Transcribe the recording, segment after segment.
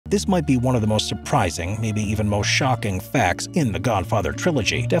This might be one of the most surprising, maybe even most shocking facts in the Godfather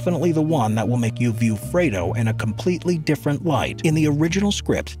trilogy, definitely the one that will make you view Fredo in a completely different light. In the original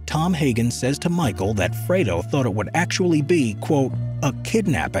script, Tom Hagen says to Michael that Fredo thought it would actually be, quote, a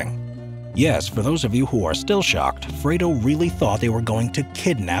kidnapping. Yes, for those of you who are still shocked, Fredo really thought they were going to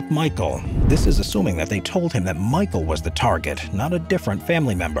kidnap Michael. This is assuming that they told him that Michael was the target, not a different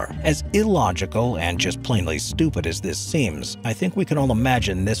family member. As illogical and just plainly stupid as this seems, I think we can all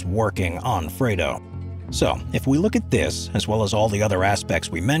imagine this working on Fredo. So, if we look at this, as well as all the other aspects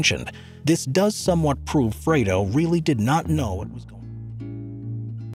we mentioned, this does somewhat prove Fredo really did not know it was going